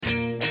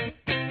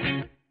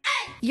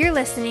You're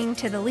listening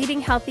to the Leading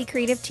Healthy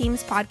Creative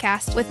Teams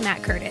podcast with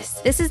Matt Curtis.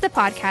 This is the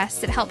podcast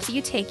that helps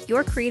you take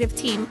your creative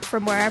team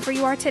from wherever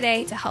you are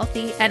today to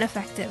healthy and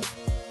effective.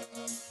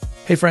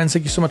 Hey friends,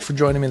 thank you so much for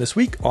joining me this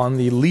week on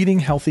the Leading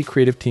Healthy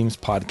Creative Teams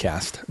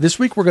podcast. This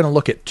week we're going to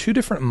look at two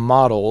different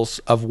models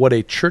of what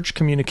a church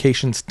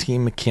communications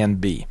team can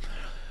be.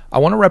 I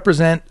want to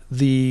represent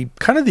the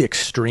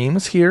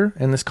extremes here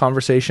in this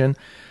conversation.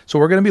 So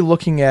we're going to be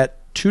looking at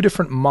two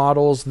different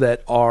models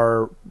that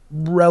are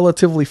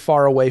relatively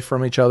far away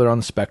from each other on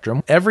the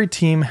spectrum. Every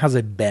team has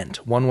a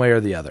bent one way or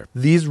the other.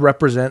 These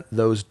represent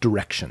those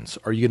directions.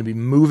 Are you going to be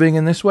moving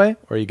in this way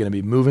or are you going to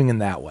be moving in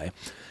that way?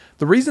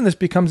 The reason this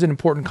becomes an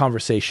important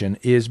conversation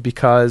is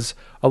because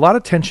a lot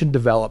of tension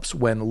develops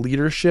when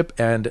leadership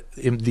and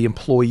the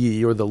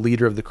employee or the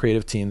leader of the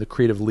creative team, the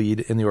creative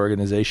lead in the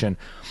organization,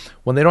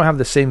 when they don't have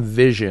the same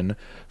vision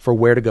for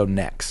where to go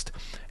next.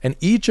 And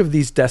each of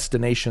these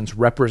destinations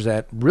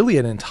represent really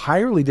an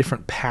entirely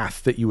different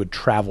path that you would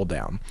travel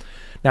down.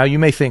 Now, you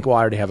may think, well,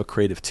 I already have a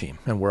creative team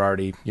and we're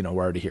already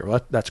here.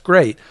 Well, that's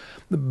great.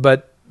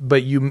 But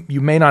you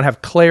may not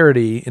have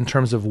clarity in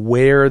terms of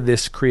where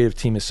this creative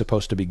team is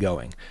supposed to be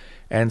going.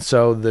 And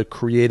so the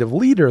creative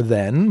leader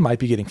then might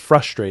be getting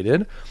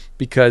frustrated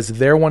because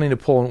they're wanting to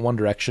pull in one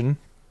direction.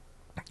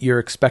 You're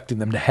expecting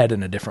them to head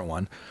in a different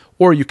one.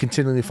 Or you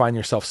continually find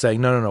yourself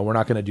saying, no, we're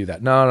not going to do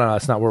that. No,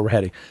 that's not where we're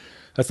heading.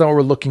 That's not what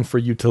we're looking for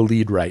you to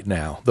lead right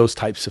now, those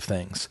types of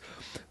things.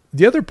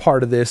 The other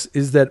part of this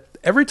is that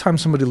every time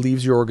somebody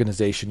leaves your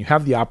organization, you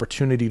have the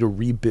opportunity to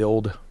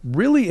rebuild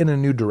really in a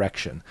new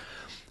direction.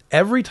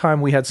 Every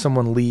time we had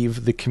someone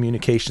leave the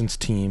communications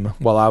team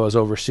while I was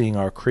overseeing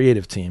our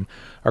creative team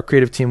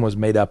was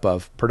made up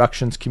of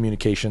productions,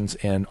 communications,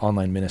 and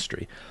online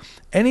ministry.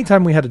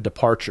 Anytime we had a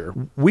departure,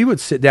 we would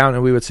sit down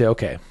and we would say,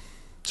 okay,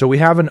 so we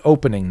have an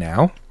opening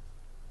now.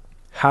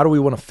 How do we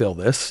want to fill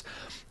this?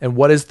 And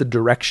what is the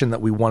direction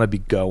that we want to be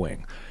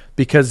going?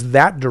 Because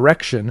that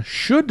direction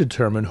should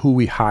determine who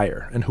we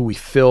hire and who we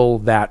fill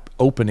that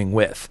opening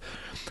with.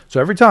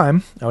 So every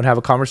time I would have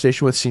a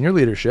conversation with senior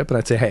leadership and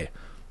I'd say, hey,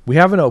 we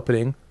have an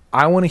opening.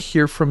 I want to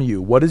hear from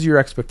you. What is your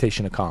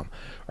expectation of COM?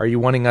 Are you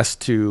wanting us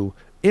to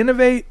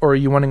innovate or are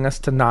you wanting us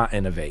to not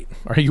innovate?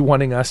 Are you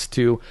wanting us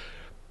to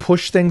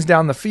push things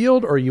down the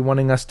field or are you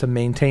wanting us to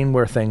maintain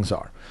where things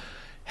are?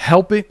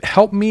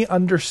 Help me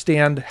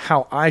understand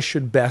how I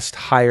should best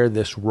hire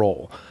this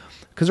role.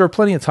 Because there are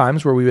plenty of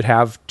times where we would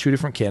have two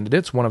different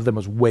candidates. One of them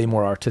was way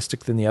more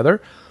artistic than the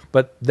other,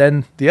 but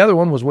then the other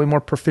one was way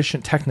more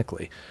proficient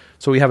technically.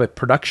 So we have a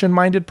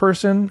production-minded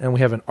person and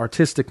we have an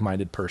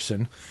artistic-minded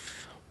person.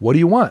 What do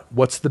you want?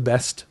 What's the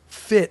best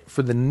fit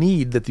for the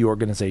need that the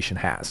organization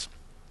has?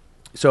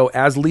 So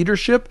as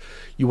leadership,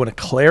 you want to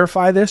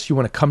clarify this. You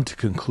want to come to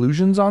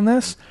conclusions on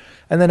this.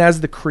 And then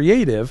as the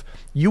creative,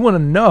 you want to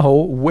know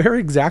where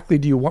exactly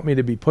do you want me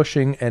to be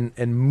pushing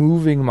and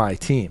moving my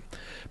team?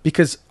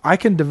 Because I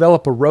can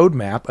develop a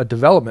roadmap, a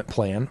development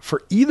plan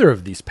for either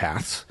of these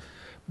paths,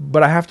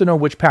 but I have to know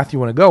which path you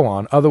want to go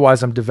on.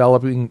 Otherwise, I'm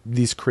developing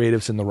these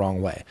creatives in the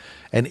wrong way.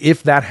 And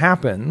if that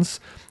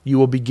happens, you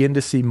will begin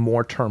to see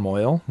more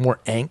turmoil, more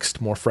angst,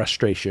 more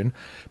frustration,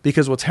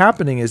 because what's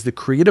happening is the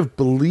creative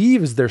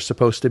believes they're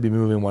supposed to be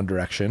moving one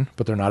direction,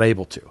 but they're not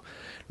able to.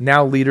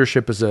 Now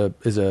leadership is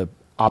a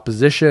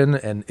opposition,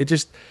 and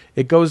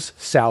it goes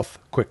south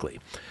quickly.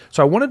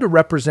 So I wanted to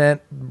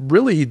represent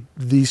really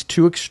these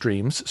two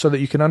extremes so that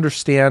you can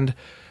understand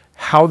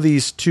how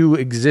these two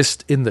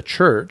exist in the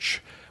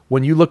church.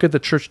 When you look at the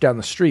church down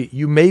the street,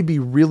 you may be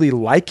really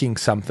liking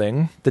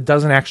something that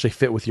doesn't actually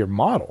fit with your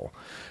model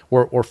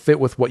or fit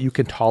with what you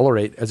can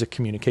tolerate as a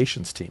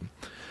communications team.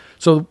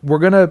 So we're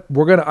gonna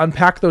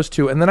unpack those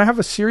two, and then I have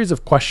a series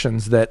of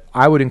questions that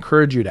I would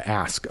encourage you to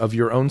ask of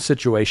your own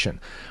situation.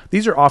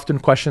 These are often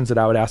questions that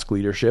I would ask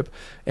leadership,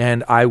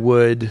 and I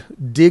would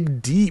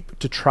dig deep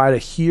to try to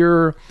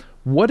hear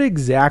what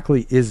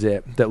exactly is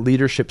it that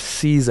leadership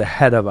sees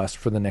ahead of us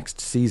for the next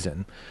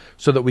season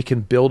so that we can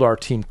build our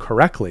team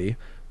correctly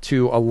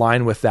to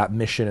align with that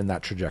mission and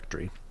that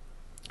trajectory.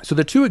 So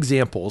the two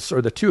examples,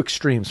 or the two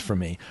extremes for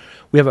me,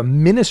 we have a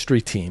ministry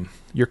team.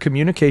 Your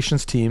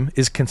communications team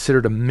is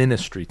considered a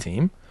ministry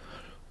team,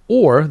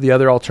 or the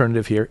other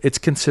alternative here, it's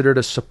considered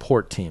a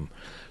support team.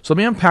 So let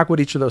me unpack what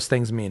each of those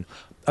things mean.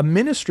 A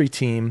ministry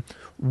team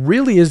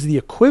really is the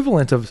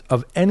equivalent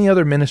of any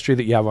other ministry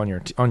that you have on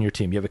your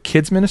team. You have a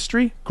kids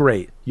ministry,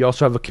 great. You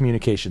also have a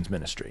communications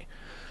ministry.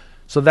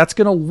 So that's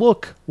going to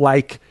look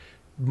like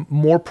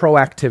more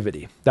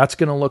proactivity. That's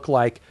going to look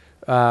like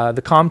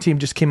the comm team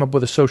just came up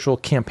with a social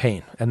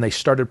campaign and they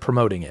started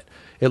promoting it.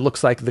 It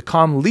looks like the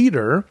comm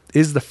leader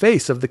is the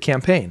face of the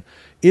campaign,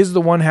 is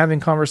the one having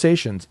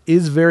conversations,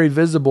 is very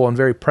visible and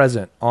very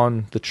present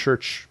on the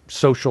church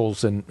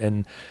socials,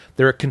 and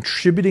they're a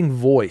contributing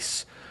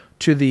voice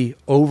to the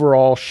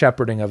overall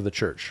shepherding of the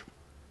church.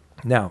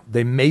 Now,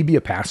 they may be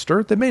a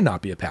pastor, they may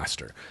not be a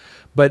pastor,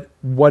 but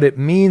what it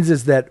means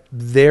is that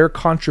their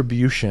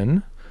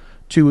contribution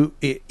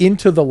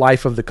into the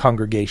life of the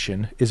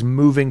congregation is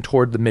moving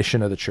toward the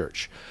mission of the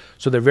church.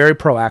 So they're very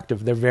proactive,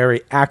 they're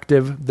very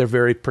active, they're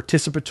very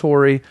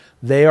participatory.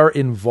 They are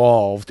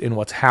involved in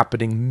what's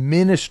happening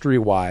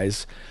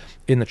ministry-wise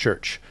in the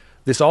church.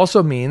 This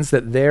also means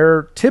that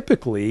they're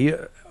typically,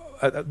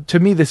 to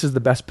me, this is the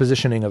best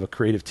positioning of a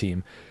creative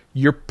team.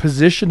 You're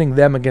positioning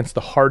them against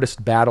the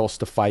hardest battles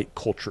to fight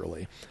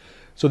culturally.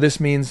 So this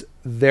means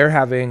they're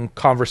having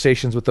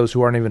conversations with those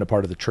who aren't even a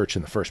part of the church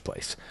in the first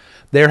place.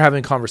 They're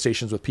having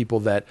conversations with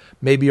people that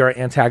maybe are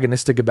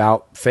antagonistic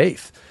about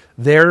faith.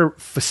 They're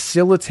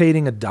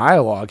facilitating a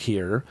dialogue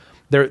here.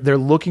 They're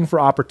looking for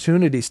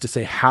opportunities to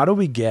say, how do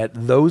we get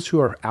those who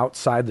are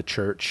outside the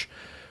church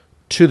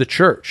to the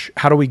church?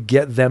 How do we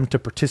get them to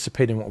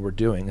participate in what we're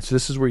doing? And so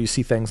this is where you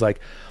see things like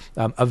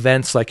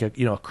events like a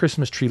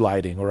Christmas tree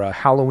lighting or a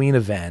Halloween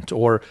event,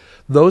 or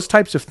those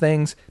types of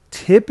things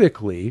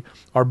typically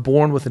are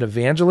born with an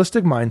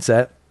evangelistic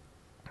mindset,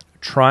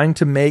 trying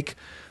to make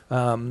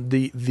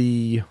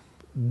the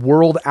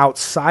world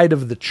outside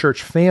of the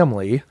church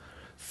family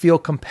feel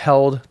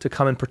compelled to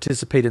come and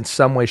participate in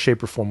some way,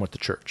 shape, or form with the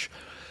church.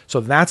 So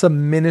that's a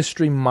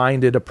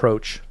ministry-minded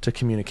approach to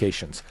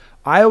communications.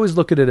 I always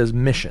look at it as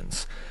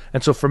missions.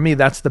 And so for me,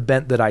 that's the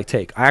bent that I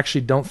take. I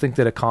actually don't think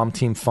that a comm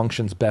team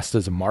functions best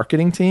as a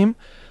marketing team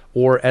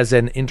or as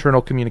an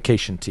internal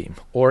communication team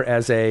or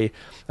as a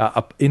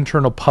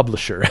internal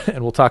publisher.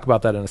 And we'll talk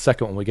about that in a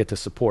second when we get to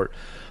support.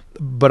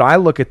 But I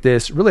look at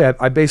this, really,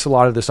 I base a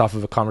lot of this off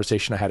of a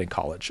conversation I had in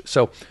college.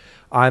 So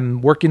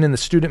I'm working in the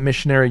Student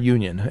Missionary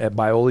Union at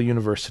Biola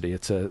University.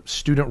 It's a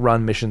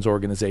student-run missions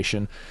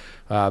organization.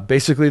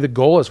 Basically, the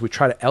goal is we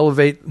try to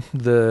elevate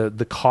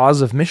the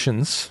cause of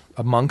missions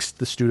amongst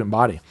the student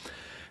body.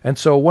 And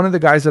so one of the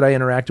guys that I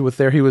interacted with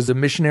there, he was a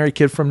missionary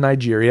kid from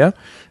Nigeria,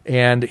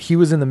 and he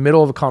was in the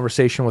middle of a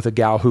conversation with a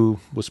gal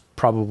who was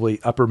probably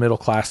upper middle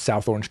class,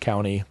 South Orange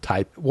County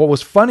type. What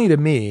was funny to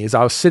me is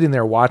I was sitting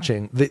there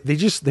watching,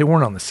 they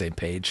weren't on the same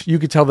page. You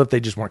could tell that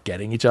they just weren't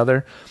getting each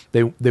other.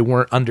 They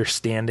weren't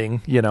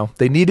understanding,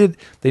 they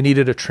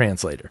needed a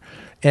translator.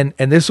 And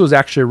this was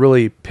actually a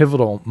really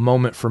pivotal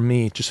moment for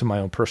me just in my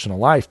own personal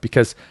life,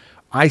 because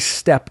I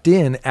stepped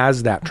in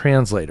as that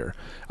translator.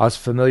 I was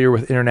familiar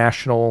with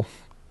international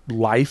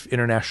life,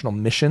 international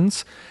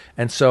missions.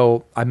 And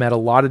so I met a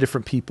lot of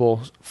different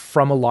people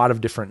from a lot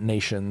of different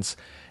nations.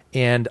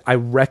 And I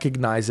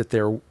recognized that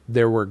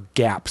there were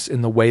gaps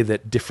in the way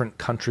that different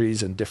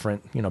countries and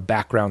different,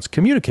 backgrounds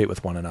communicate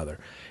with one another.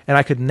 And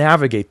I could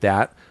navigate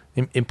that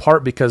in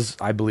part because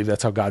I believe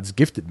that's how God's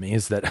gifted me,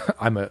 is that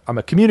I'm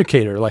a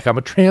communicator, like I'm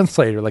a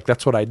translator, like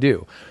that's what I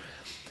do.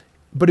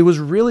 But it was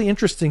really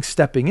interesting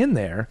stepping in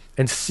there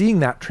and seeing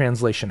that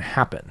translation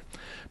happen,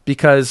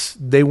 because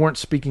they weren't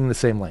speaking the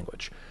same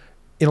language.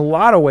 In a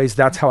lot of ways,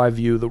 that's how I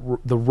view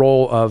the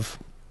role of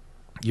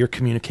your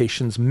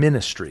communications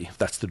ministry, if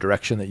that's the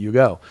direction that you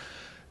go.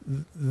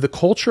 The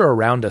culture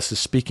around us is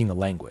speaking a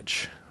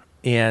language,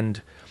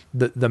 and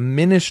the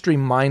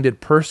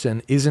ministry-minded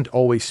person isn't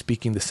always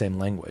speaking the same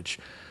language.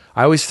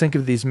 I always think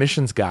of these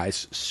missions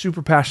guys,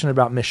 super passionate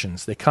about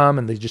missions. They come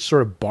and they just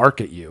sort of bark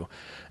at you.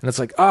 And it's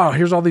like, oh,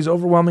 here's all these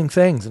overwhelming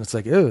things. And it's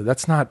like, oh,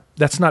 that's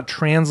not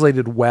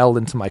translated well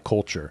into my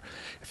culture.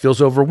 It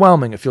feels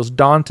overwhelming. It feels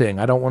daunting.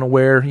 I don't want to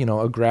wear,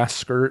 a grass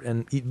skirt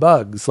and eat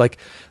bugs, like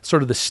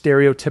sort of the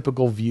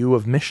stereotypical view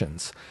of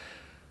missions.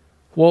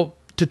 Well,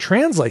 to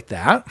translate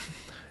that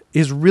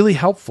is really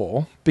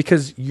helpful,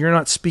 because you're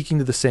not speaking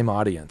to the same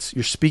audience.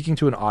 You're speaking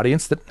to an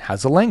audience that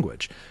has a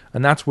language.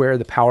 And that's where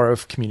the power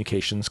of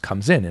communications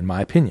comes in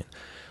my opinion.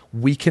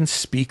 We can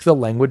speak the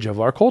language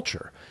of our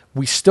culture.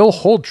 We still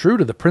hold true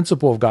to the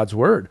principle of God's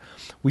word.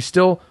 We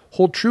still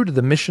hold true to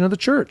the mission of the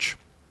church.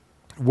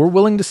 We're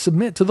willing to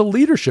submit to the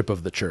leadership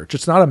of the church.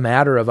 It's not a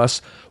matter of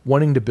us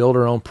wanting to build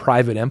our own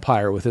private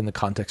empire within the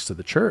context of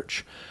the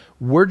church.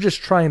 We're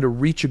just trying to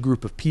reach a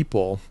group of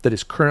people that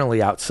is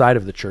currently outside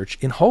of the church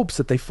in hopes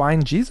that they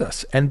find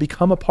Jesus and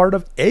become a part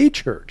of a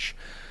church.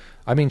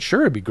 I mean,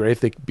 sure, it'd be great if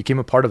they became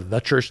a part of the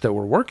church that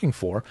we're working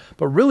for,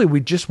 but really we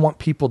just want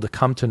people to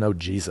come to know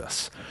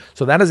Jesus.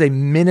 So that is a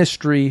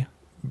ministry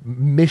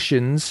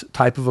missions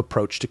type of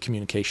approach to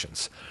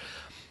communications.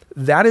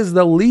 That is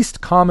the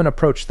least common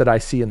approach that I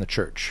see in the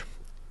church.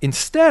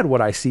 Instead,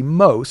 what I see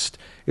most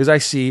is I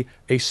see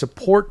a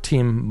support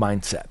team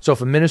mindset. So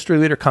if a ministry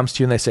leader comes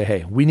to you and they say,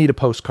 hey, we need a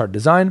postcard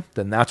design,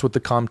 then that's what the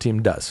comm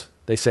team does.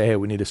 They say, hey,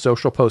 we need a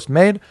social post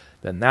made,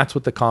 then that's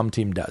what the comm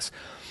team does.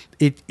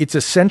 It's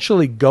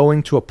essentially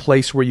going to a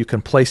place where you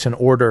can place an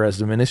order as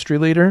the ministry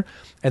leader,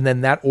 and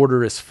then that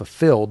order is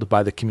fulfilled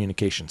by the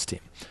communications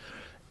team.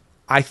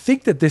 I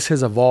think that this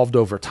has evolved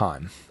over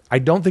time. I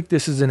don't think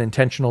this is an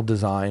intentional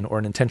design or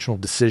an intentional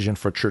decision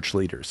for church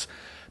leaders.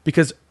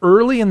 Because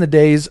early in the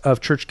days of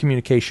church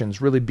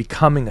communications really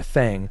becoming a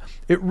thing,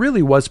 it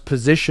really was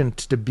positioned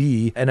to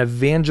be an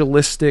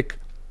evangelistic,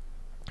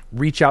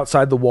 reach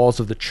outside the walls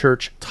of the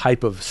church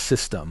type of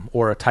system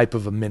or a type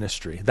of a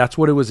ministry. That's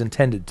what it was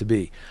intended to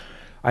be.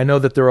 I know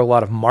that there are a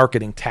lot of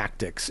marketing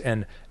tactics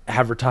and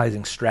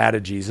advertising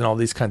strategies and all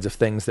these kinds of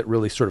things that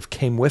really sort of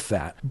came with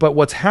that. But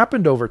what's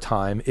happened over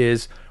time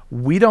is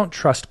we don't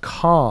trust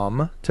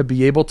COM to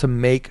be able to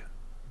make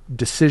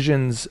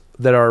decisions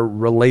that are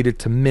related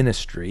to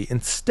ministry.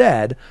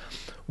 Instead,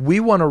 we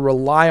want to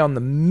rely on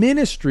the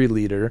ministry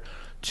leader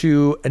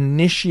to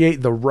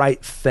initiate the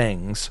right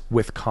things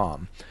with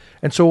COM.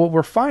 And so what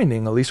we're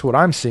finding, at least what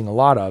I'm seeing a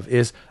lot of,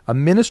 is a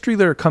ministry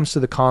leader comes to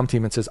the COM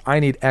team and says, I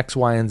need X,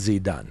 Y, and Z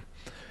done.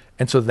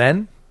 And so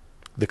then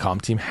the COM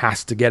team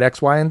has to get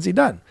X, Y, and Z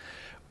done.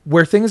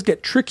 Where things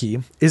get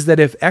tricky is that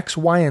if X,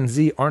 Y, and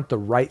Z aren't the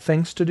right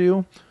things to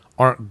do,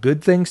 aren't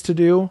good things to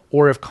do,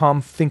 or if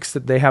COM thinks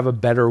that they have a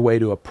better way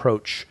to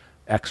approach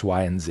X,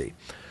 Y, and Z.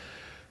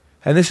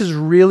 And this is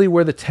really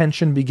where the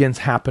tension begins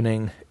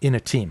happening in a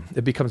team.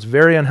 It becomes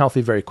very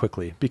unhealthy very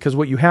quickly, because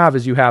what you have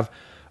is you have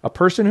a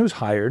person who's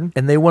hired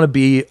and they want to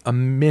be a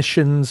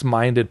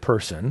missions-minded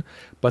person,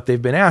 but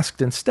they've been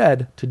asked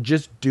instead to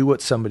just do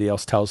what somebody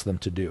else tells them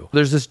to do.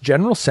 There's this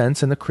general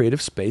sense in the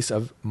creative space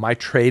of my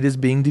trade is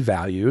being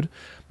devalued,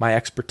 my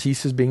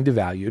expertise is being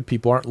devalued,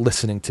 people aren't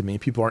listening to me,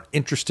 people aren't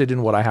interested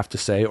in what I have to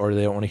say, or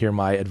they don't want to hear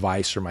my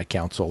advice or my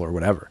counsel or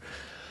whatever.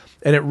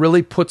 And it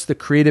really puts the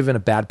creative in a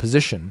bad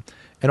position.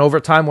 And over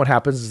time, what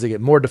happens is they get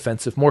more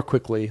defensive more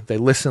quickly, they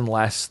listen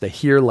less, they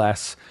hear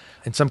less.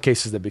 In some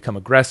cases, they become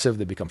aggressive,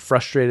 they become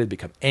frustrated, they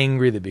become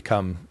angry, they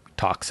become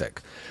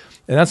toxic.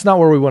 And that's not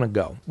where we want to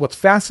go. What's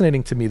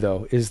fascinating to me,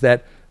 though, is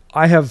that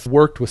I have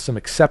worked with some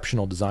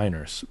exceptional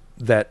designers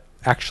that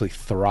actually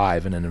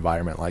thrive in an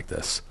environment like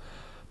this.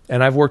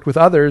 And I've worked with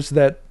others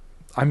that,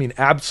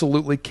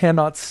 absolutely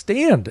cannot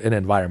stand an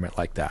environment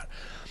like that.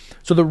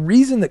 So the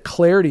reason that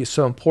clarity is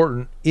so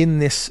important in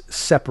this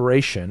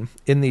separation,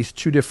 in these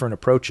two different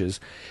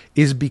approaches,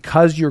 is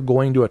because you're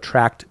going to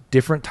attract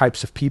different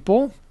types of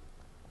people.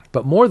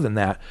 But more than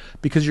that,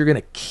 because you're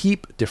going to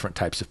keep different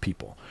types of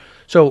people.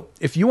 So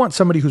if you want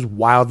somebody who's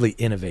wildly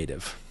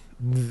innovative,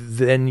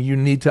 then you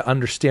need to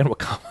understand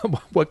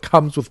what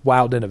comes with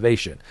wild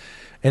innovation.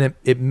 And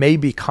it may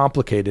be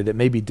complicated, it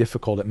may be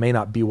difficult, it may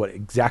not be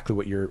exactly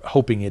what you're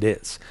hoping it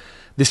is.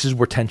 This is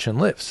where tension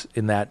lives,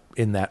 in that,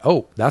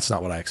 oh, that's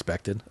not what I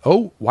expected.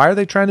 Oh, why are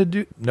they trying to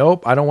do?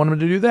 Nope, I don't want them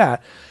to do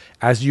that.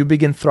 As you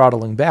begin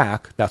throttling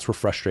back, that's where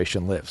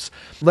frustration lives.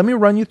 Let me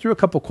run you through a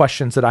couple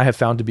questions that I have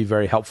found to be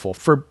very helpful.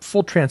 For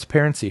full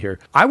transparency here,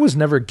 I was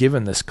never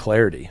given this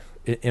clarity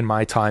in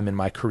my time in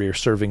my career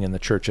serving in the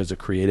church as a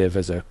creative,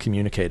 as a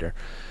communicator.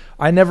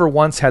 I never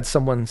once had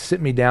someone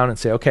sit me down and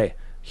say, okay,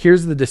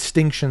 here's the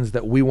distinctions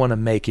that we want to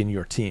make in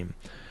your team.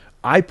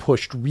 I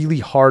pushed really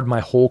hard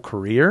my whole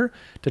career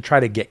to try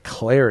to get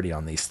clarity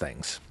on these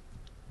things.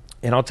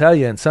 And I'll tell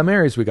you, in some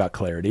areas we got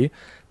clarity,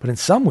 but in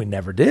some we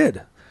never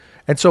did.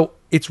 And so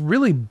it's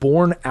really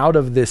born out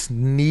of this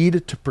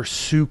need to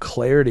pursue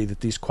clarity that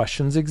these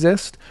questions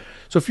exist.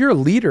 So if you're a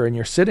leader and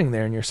you're sitting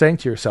there and you're saying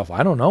to yourself,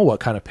 I don't know what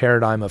kind of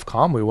paradigm of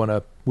COM we want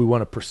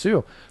to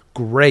pursue,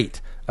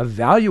 great.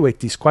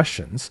 Evaluate these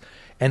questions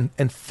and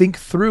think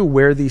through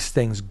where these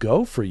things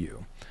go for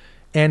you.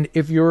 And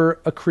if you're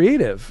a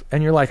creative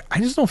and you're like, I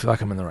just don't feel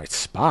like I'm in the right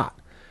spot,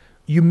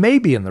 you may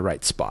be in the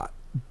right spot,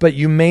 but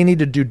you may need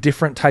to do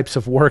different types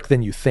of work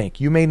than you think.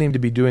 You may need to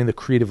be doing the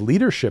creative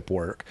leadership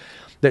work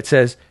that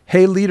says,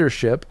 hey,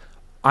 leadership,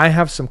 I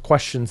have some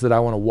questions that I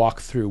want to walk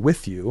through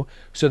with you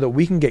so that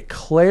we can get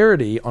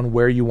clarity on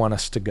where you want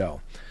us to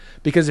go.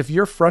 Because if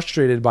you're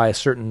frustrated by a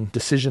certain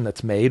decision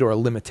that's made or a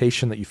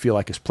limitation that you feel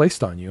like is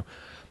placed on you,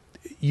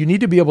 you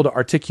need to be able to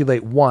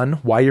articulate, one,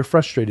 why you're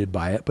frustrated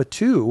by it, but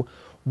two,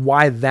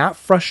 why that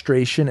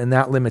frustration and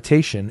that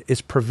limitation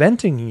is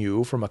preventing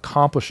you from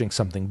accomplishing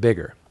something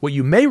bigger. What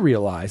you may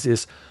realize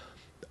is,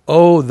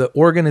 oh, the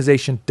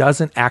organization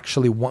doesn't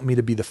actually want me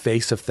to be the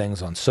face of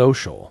things on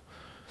social.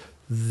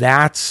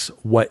 That's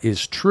what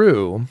is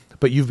true,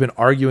 but you've been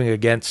arguing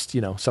against,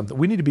 something.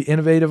 We need to be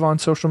innovative on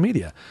social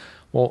media.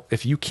 Well,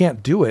 if you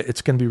can't do it,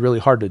 it's going to be really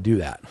hard to do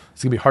that.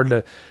 It's going to be hard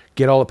to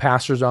get all the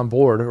pastors on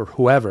board or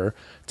whoever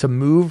to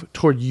move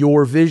toward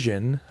your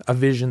vision, a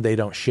vision they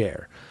don't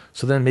share.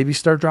 So then maybe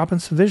start dropping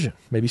some vision.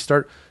 Maybe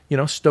start,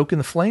 stoking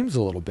the flames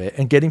a little bit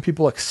and getting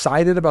people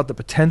excited about the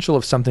potential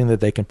of something that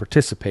they can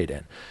participate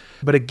in.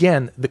 But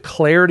again, the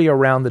clarity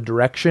around the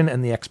direction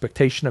and the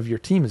expectation of your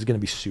team is going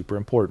to be super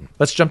important.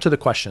 Let's jump to the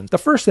questions. The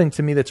first thing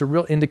to me that's a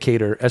real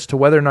indicator as to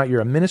whether or not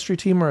you're a ministry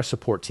team or a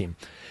support team.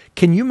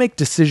 Can you make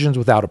decisions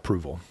without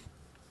approval?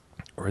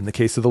 Or in the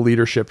case of the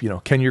leadership,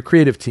 can your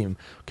creative team,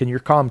 can your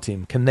comm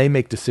team, can they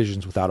make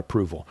decisions without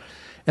approval?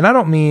 And I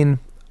don't mean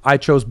I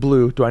chose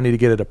blue, do I need to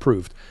get it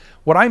approved?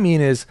 What I mean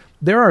is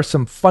there are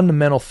some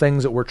fundamental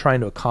things that we're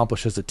trying to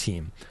accomplish as a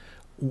team.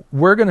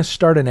 We're going to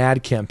start an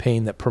ad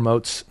campaign that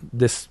promotes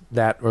this,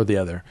 that, or the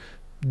other.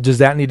 Does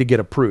that need to get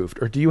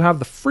approved? Or do you have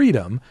the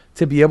freedom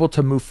to be able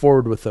to move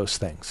forward with those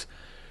things?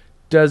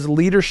 Does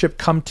leadership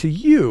come to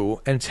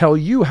you and tell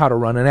you how to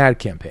run an ad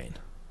campaign?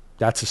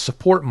 That's a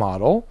support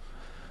model.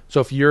 So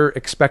if you're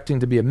expecting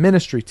to be a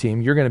ministry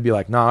team, you're going to be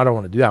like, no, I don't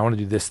want to do that. I want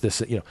to do this.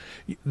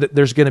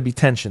 There's going to be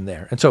tension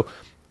there. And so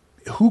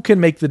Who can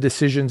make the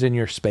decisions in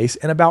your space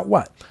and about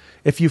what?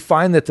 If you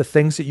find that the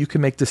things that you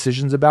can make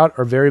decisions about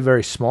are very,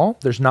 very small,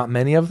 there's not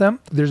many of them,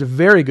 there's a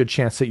very good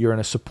chance that you're in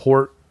a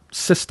support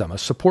system, a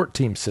support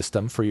team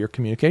system for your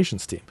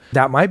communications team.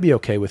 That might be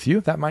okay with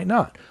you, that might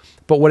not.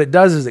 But what it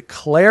does is it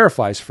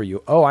clarifies for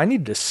you, oh, I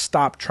need to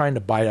stop trying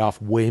to bite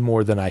off way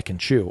more than I can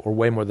chew or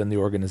way more than the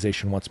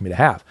organization wants me to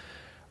have.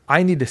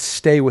 I need to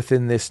stay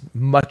within this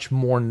much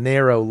more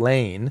narrow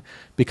lane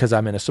because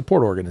I'm in a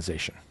support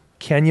organization.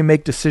 Can you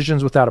make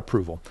decisions without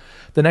approval?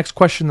 The next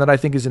question that I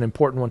think is an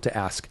important one to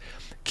ask,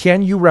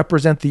 can you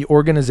represent the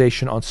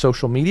organization on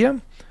social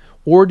media?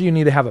 Or do you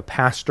need to have a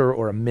pastor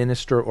or a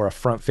minister or a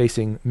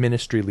front-facing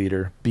ministry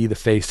leader be the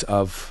face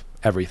of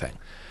everything?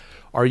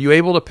 Are you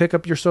able to pick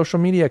up your social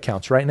media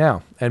accounts right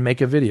now and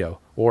make a video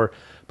or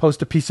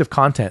post a piece of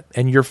content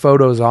and your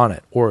photos on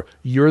it? Or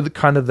you're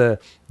the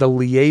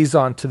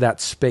liaison to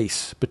that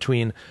space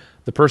between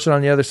the person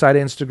on the other side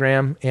of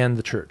Instagram and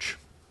the church?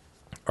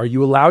 Are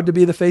you allowed to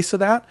be the face of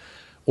that?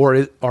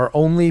 Or are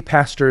only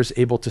pastors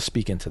able to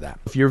speak into that?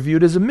 If you're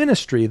viewed as a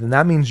ministry, then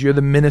that means you're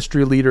the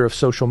ministry leader of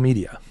social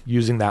media,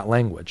 using that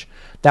language.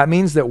 That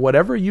means that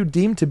whatever you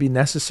deem to be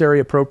necessary,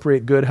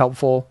 appropriate, good,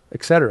 helpful,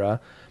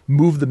 etc.,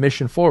 move the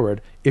mission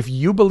forward. If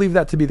you believe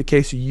that to be the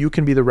case, you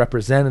can be the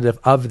representative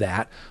of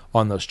that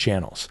on those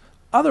channels.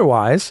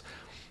 Otherwise,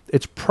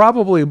 it's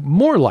probably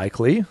more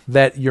likely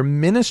that your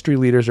ministry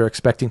leaders are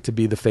expecting to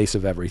be the face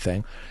of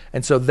everything.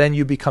 And so then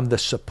you become the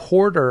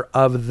supporter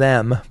of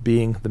them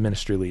being the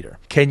ministry leader.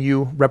 Can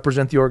you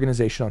represent the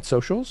organization on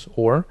socials,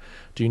 or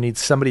do you need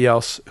somebody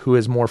else who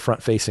is more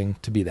front-facing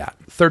to be that?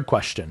 Third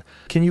question,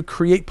 can you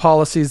create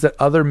policies that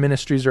other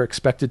ministries are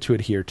expected to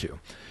adhere to?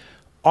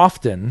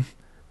 Often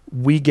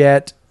we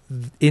get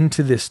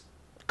into this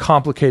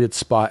complicated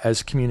spot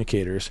as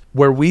communicators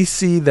where we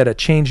see that a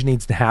change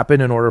needs to happen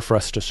in order for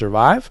us to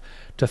survive,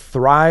 to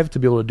thrive, to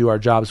be able to do our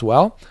jobs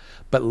well,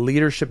 but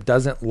leadership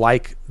doesn't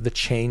like the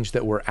change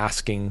that we're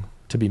asking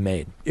to be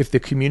made. If the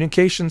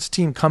communications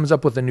team comes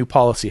up with a new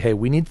policy, hey,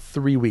 we need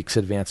 3 weeks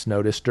advance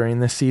notice during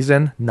this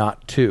season,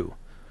 not 2.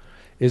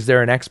 Is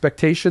there an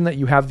expectation that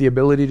you have the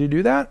ability to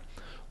do that?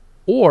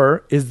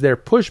 Or is there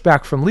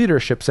pushback from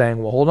leadership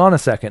saying, well, hold on a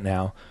second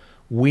now,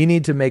 we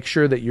need to make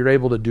sure that you're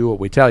able to do what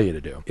we tell you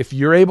to do. If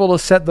you're able to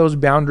set those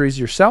boundaries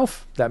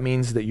yourself, that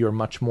means that you're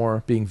much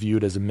more being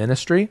viewed as a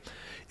ministry.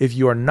 If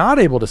you are not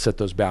able to set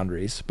those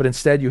boundaries, but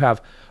instead you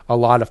have a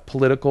lot of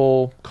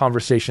political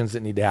conversations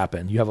that need to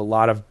happen, you have a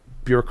lot of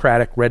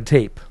bureaucratic red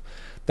tape,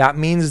 that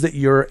means that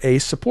you're a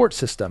support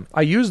system.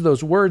 I use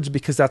those words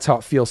because that's how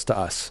it feels to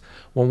us.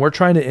 When we're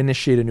trying to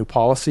initiate a new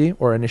policy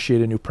or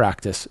initiate a new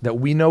practice that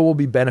we know will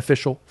be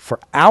beneficial for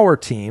our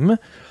team,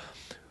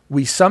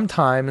 we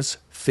sometimes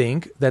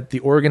think that the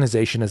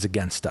organization is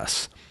against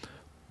us.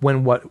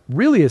 When what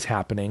really is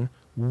happening,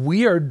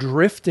 we are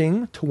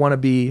drifting to want to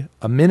be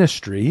a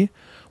ministry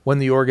when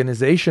the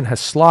organization has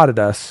slotted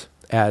us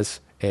as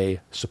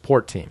a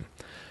support team.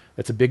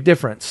 It's a big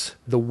difference.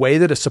 The way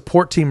that a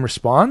support team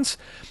responds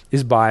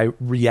is by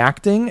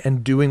reacting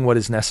and doing what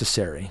is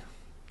necessary.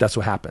 That's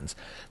what happens.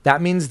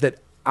 That means that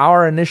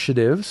our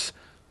initiatives,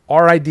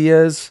 our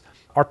ideas,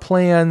 our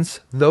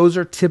plans, those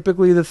are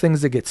typically the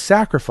things that get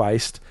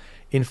sacrificed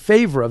in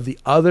favor of the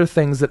other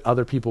things that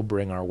other people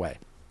bring our way.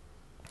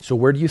 So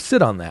where do you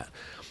sit on that?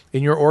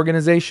 In your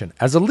organization,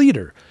 as a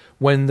leader,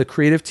 when the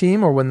creative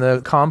team or when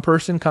the comm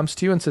person comes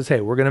to you and says,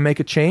 hey, we're going to make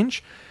a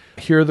change,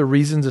 here are the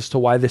reasons as to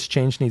why this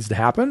change needs to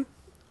happen.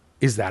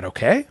 Is that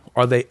okay?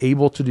 Are they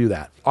able to do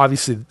that?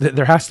 Obviously,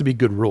 there has to be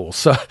good rules.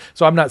 So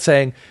I'm not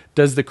saying,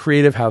 does the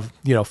creative have,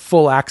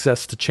 full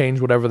access to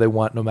change whatever they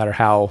want, no matter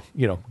how,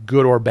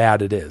 good or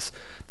bad it is?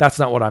 That's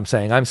not what I'm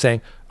saying. I'm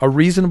saying a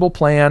reasonable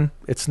plan.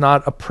 It's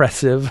not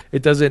oppressive.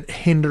 It doesn't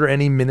hinder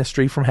any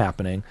ministry from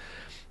happening.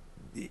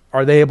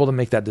 Are they able to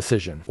make that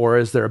decision? Or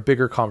is there a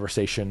bigger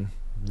conversation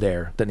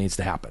there that needs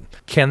to happen?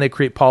 Can they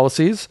create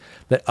policies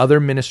that other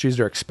ministries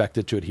are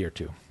expected to adhere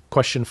to?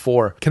 Question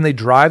 4, can they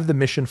drive the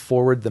mission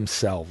forward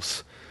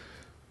themselves?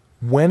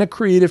 When a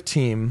creative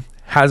team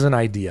has an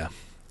idea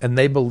and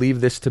they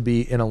believe this to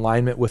be in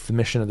alignment with the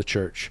mission of the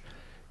church,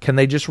 can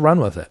they just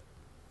run with it?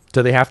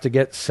 Do they have to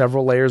get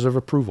several layers of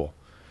approval?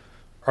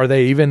 Are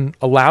they even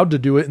allowed to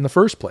do it in the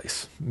first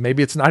place?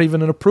 Maybe it's not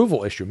even an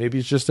approval issue. Maybe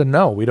it's just a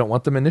no. We don't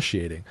want them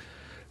initiating.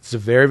 It's a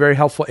very, very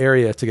helpful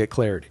area to get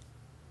clarity,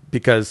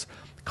 because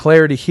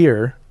clarity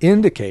here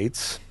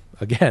indicates,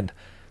 again,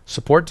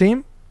 support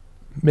team,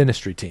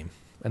 ministry team,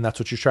 and that's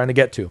what you're trying to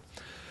get to.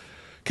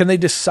 Can they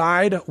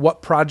decide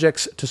what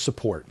projects to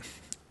support?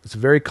 It's a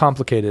very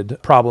complicated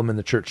problem in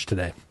the church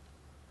today.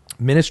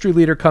 Ministry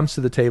leader comes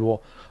to the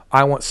table,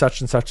 I want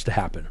such and such to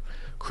happen.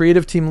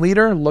 Creative team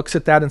leader looks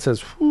at that and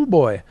says, oh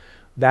boy,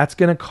 that's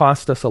going to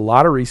cost us a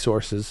lot of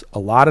resources, a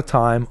lot of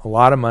time, a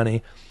lot of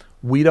money.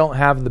 We don't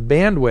have the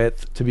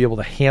bandwidth to be able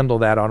to handle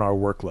that on our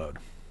workload.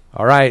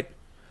 All right,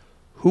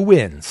 who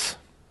wins?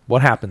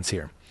 What happens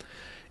here?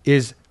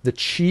 Is the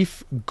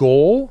chief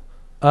goal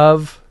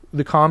of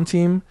the comm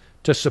team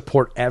to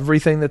support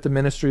everything that the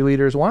ministry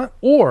leaders want?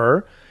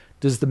 Or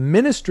does the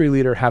ministry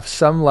leader have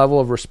some level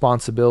of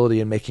responsibility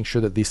in making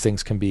sure that these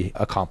things can be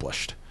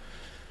accomplished?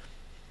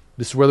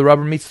 This is where the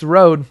rubber meets the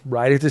road,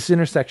 right at this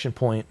intersection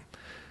point.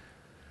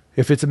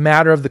 If it's a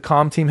matter of the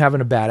comm team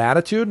having a bad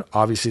attitude,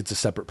 obviously it's a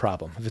separate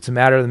problem. If it's a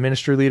matter of the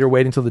ministry leader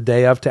waiting till the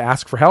day of to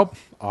ask for help,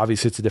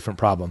 obviously it's a different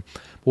problem.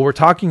 What we're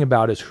talking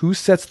about is who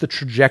sets the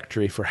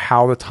trajectory for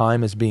how the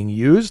time is being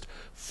used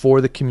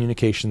for the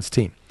communications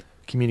team.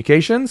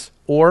 Communications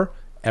or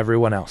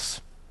everyone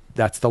else.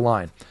 That's the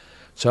line.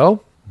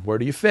 So where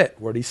do you fit?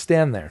 Where do you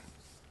stand there?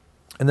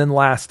 And then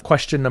last,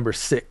 question number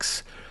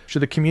 6.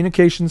 Should the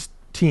communications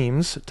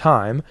team's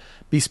time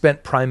be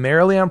spent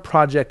primarily on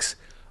projects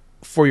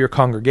for your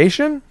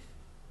congregation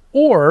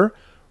or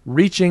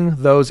reaching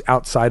those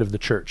outside of the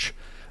church?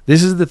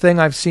 This is the thing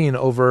I've seen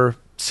over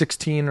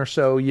 16 or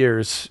so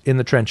years in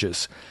the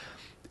trenches.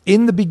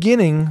 In the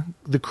beginning,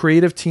 the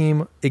creative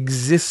team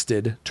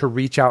existed to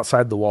reach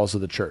outside the walls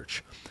of the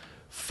church.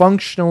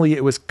 Functionally,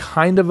 it was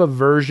kind of a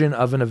version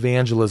of an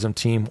evangelism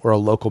team or a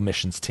local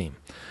missions team.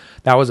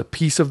 That was a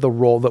piece of the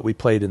role that we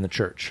played in the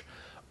church.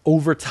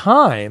 Over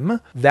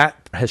time,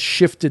 that has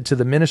shifted to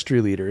the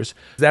ministry leaders.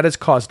 That has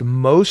caused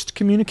most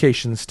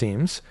communications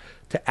teams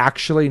to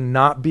actually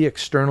not be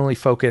externally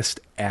focused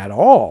at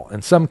all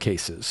in some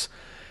cases.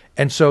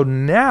 And so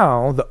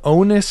now the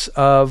onus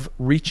of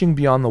reaching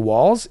beyond the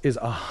walls is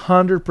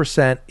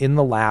 100% in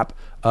the lap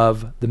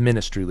of the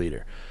ministry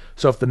leader.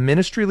 So if the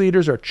ministry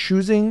leaders are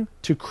choosing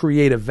to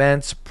create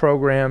events,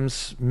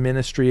 programs,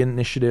 ministry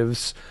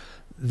initiatives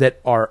that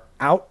are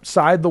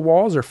outside the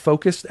walls or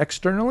focused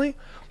externally,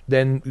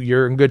 then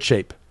you're in good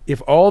shape.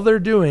 If all they're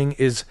doing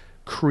is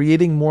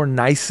creating more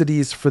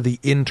niceties for the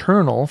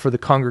internal, for the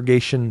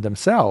congregation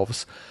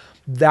themselves,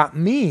 that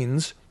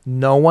means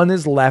no one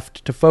is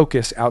left to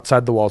focus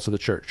outside the walls of the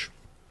church.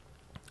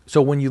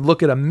 So when you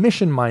look at a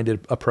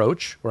mission-minded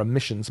approach, or a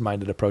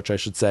missions-minded approach, I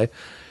should say,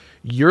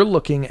 you're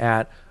looking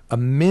at a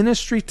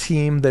ministry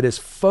team that is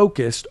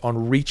focused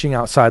on reaching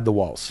outside the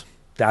walls.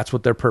 That's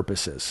what their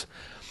purpose is.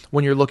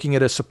 When you're looking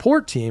at a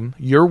support team,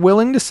 you're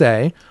willing to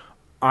say,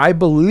 I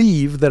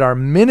believe that our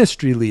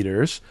ministry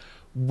leaders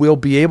will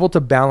be able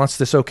to balance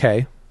this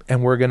okay,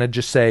 and we're going to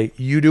just say,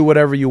 you do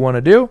whatever you want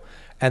to do,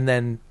 and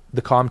then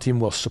the comm team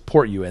will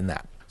support you in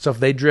that. So if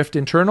they drift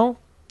internal,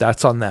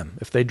 that's on them.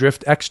 If they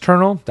drift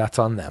external, that's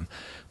on them.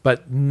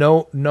 But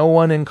no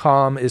one in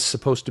comm is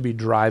supposed to be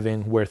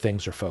driving where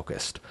things are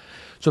focused.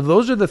 So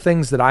those are the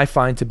things that I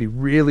find to be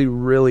really,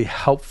 really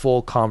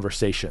helpful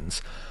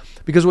conversations.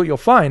 Because what you'll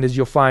find is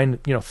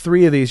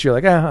 3 of these, you're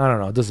like, I don't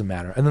know, it doesn't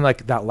matter. And then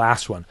like that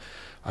last one,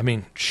 I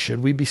mean,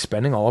 should we be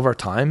spending all of our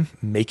time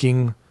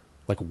making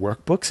like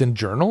workbooks and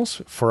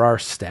journals for our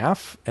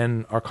staff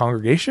and our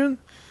congregation?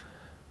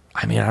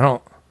 I mean, I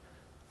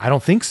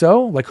don't think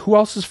so. Like, who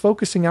else is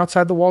focusing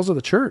outside the walls of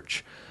the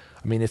church?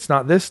 I mean, it's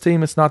not this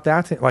team, it's not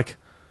that team. Like,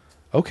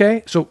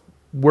 okay, so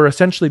we're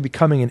essentially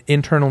becoming an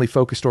internally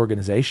focused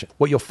organization.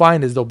 What you'll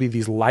find is there'll be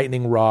these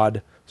lightning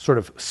rod sort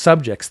of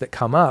subjects that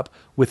come up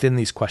within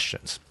these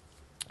questions.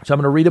 So I'm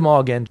going to read them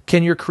all again.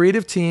 Can your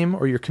creative team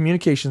or your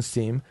communications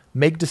team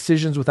make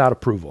decisions without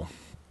approval?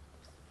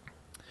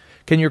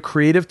 Can your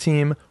creative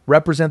team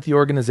represent the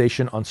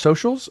organization on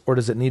socials, or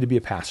does it need to be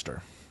a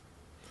pastor?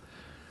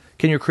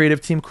 Can your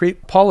creative team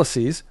create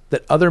policies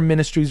that other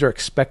ministries are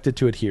expected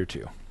to adhere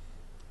to?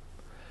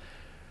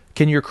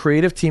 Can your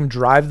creative team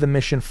drive the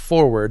mission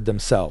forward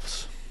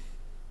themselves?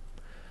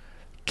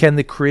 Can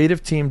the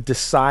creative team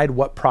decide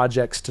what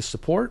projects to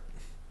support?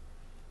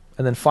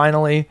 And then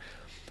finally,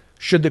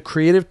 should the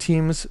creative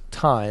team's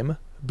time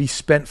be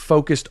spent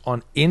focused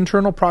on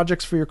internal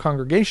projects for your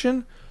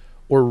congregation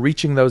or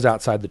reaching those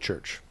outside the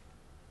church?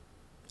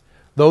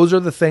 Those are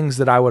the things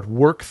that I would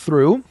work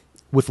through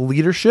with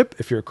leadership.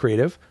 If you're a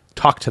creative,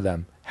 talk to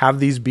them. Have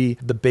these be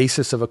the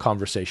basis of a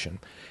conversation.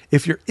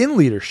 If you're in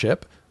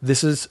leadership,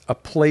 this is a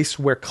place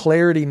where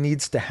clarity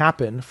needs to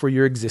happen for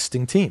your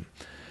existing team.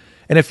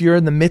 And if you're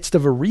in the midst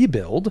of a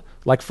rebuild,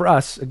 like for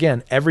us,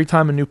 again, every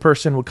time a new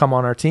person would come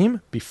on our team,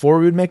 before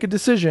we would make a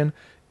decision,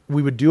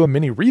 we would do a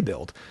mini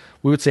rebuild.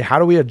 We would say, how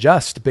do we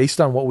adjust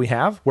based on what we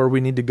have, where we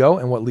need to go,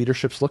 and what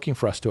leadership's looking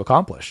for us to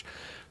accomplish?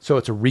 So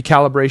it's a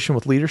recalibration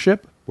with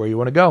leadership. Where you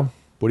want to go?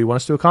 What do you want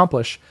us to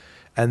accomplish?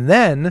 And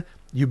then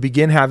you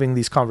begin having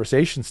these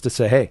conversations to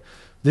say, hey,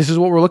 this is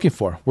what we're looking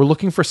for. We're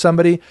looking for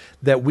somebody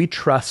that we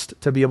trust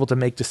to be able to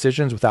make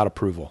decisions without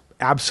approval.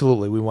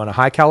 Absolutely. We want a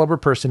high caliber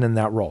person in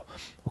that role.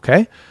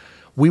 Okay.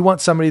 We want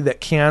somebody that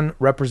can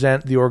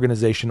represent the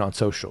organization on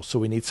social. So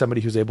we need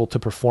somebody who's able to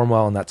perform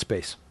well in that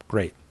space.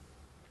 Great.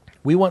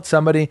 We want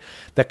somebody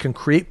that can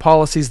create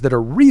policies that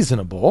are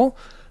reasonable,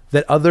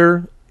 that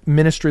other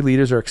ministry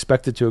leaders are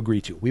expected to agree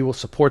to. We will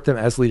support them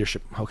as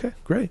leadership. Okay,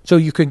 great. So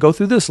you can go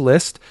through this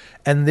list,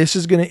 and this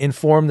is going to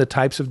inform the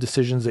types of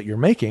decisions that you're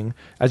making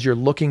as you're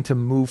looking to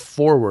move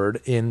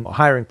forward in a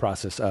hiring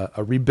process, a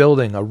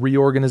rebuilding, a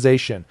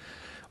reorganization,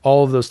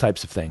 all of those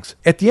types of things.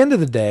 At the end of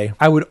the day,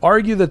 I would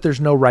argue that there's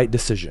no right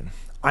decision.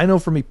 I know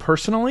for me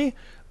personally,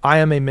 I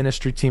am a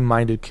ministry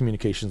team-minded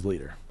communications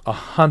leader,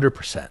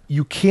 100%.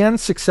 You can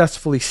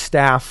successfully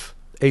staff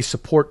a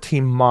support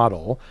team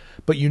model,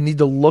 but you need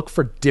to look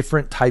for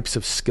different types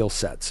of skill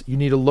sets. You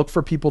need to look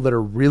for people that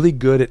are really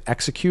good at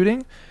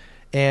executing,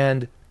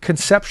 and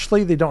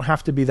conceptually, they don't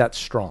have to be that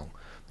strong.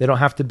 They don't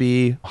have to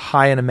be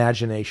high in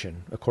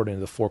imagination, according to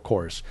the 4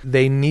 cores.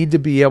 They need to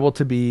be able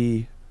to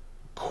be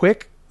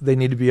quick. They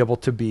need to be able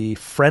to be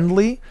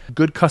friendly,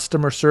 good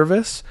customer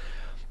service,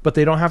 but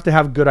they don't have to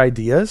have good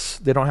ideas.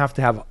 They don't have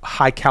to have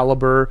high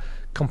caliber,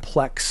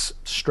 complex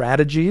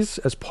strategies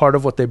as part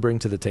of what they bring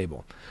to the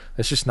table.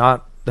 That's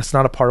not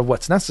a part of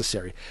what's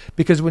necessary.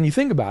 Because when you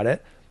think about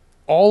it,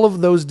 all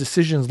of those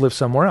decisions live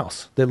somewhere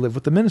else. They live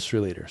with the ministry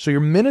leader. So your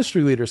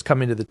ministry leader is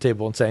coming to the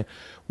table and saying,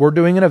 we're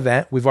doing an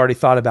event. We've already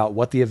thought about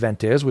what the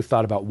event is. We've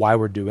thought about why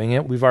we're doing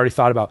it. We've already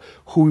thought about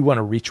who we want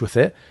to reach with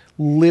it.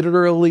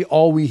 Literally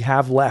all we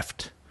have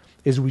left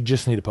is we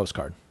just need a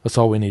postcard. That's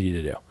all we need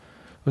you to do.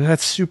 Well,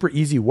 that's super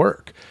easy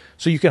work.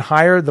 So you can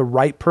hire the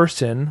right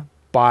person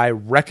by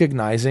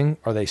recognizing,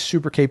 are they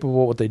super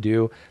capable at what they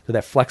do? Do they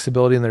have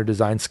flexibility in their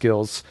design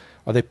skills?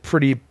 Are they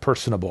pretty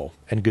personable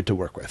and good to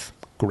work with?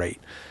 Great.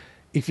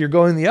 If you're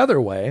going the other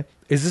way,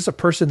 is this a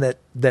person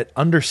that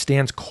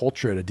understands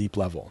culture at a deep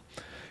level?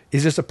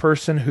 Is this a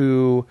person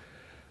who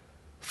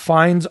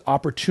finds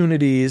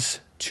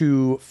opportunities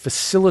to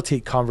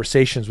facilitate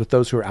conversations with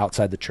those who are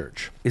outside the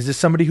church? Is this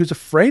somebody who's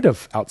afraid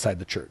of outside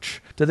the church?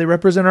 Do they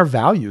represent our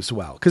values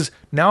well? Because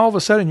now all of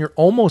a sudden you're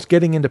almost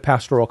getting into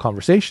pastoral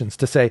conversations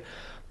to say,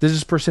 does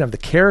this person have the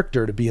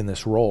character to be in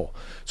this role?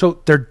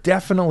 So there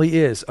definitely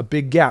is a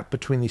big gap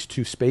between these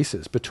two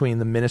spaces, between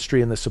the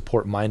ministry and the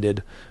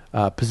support-minded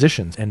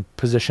positions and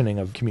positioning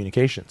of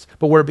communications.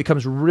 But where it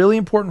becomes really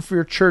important for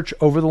your church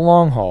over the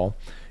long haul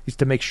is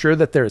to make sure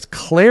that there is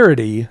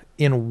clarity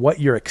in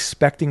what you're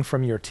expecting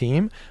from your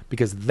team,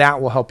 because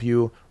that will help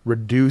you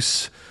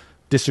reduce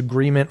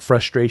disagreement,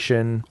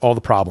 frustration, all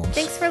the problems.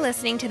 Thanks for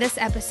listening to this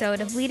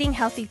episode of Leading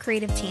Healthy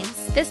Creative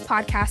Teams. This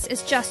podcast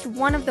is just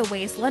one of the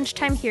ways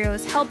Lunchtime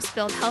Heroes helps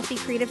build healthy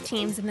creative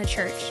teams in the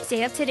church.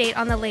 Stay up to date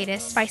on the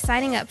latest by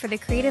signing up for the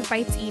Creative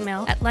Bites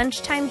email at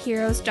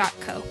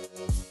lunchtimeheroes.co.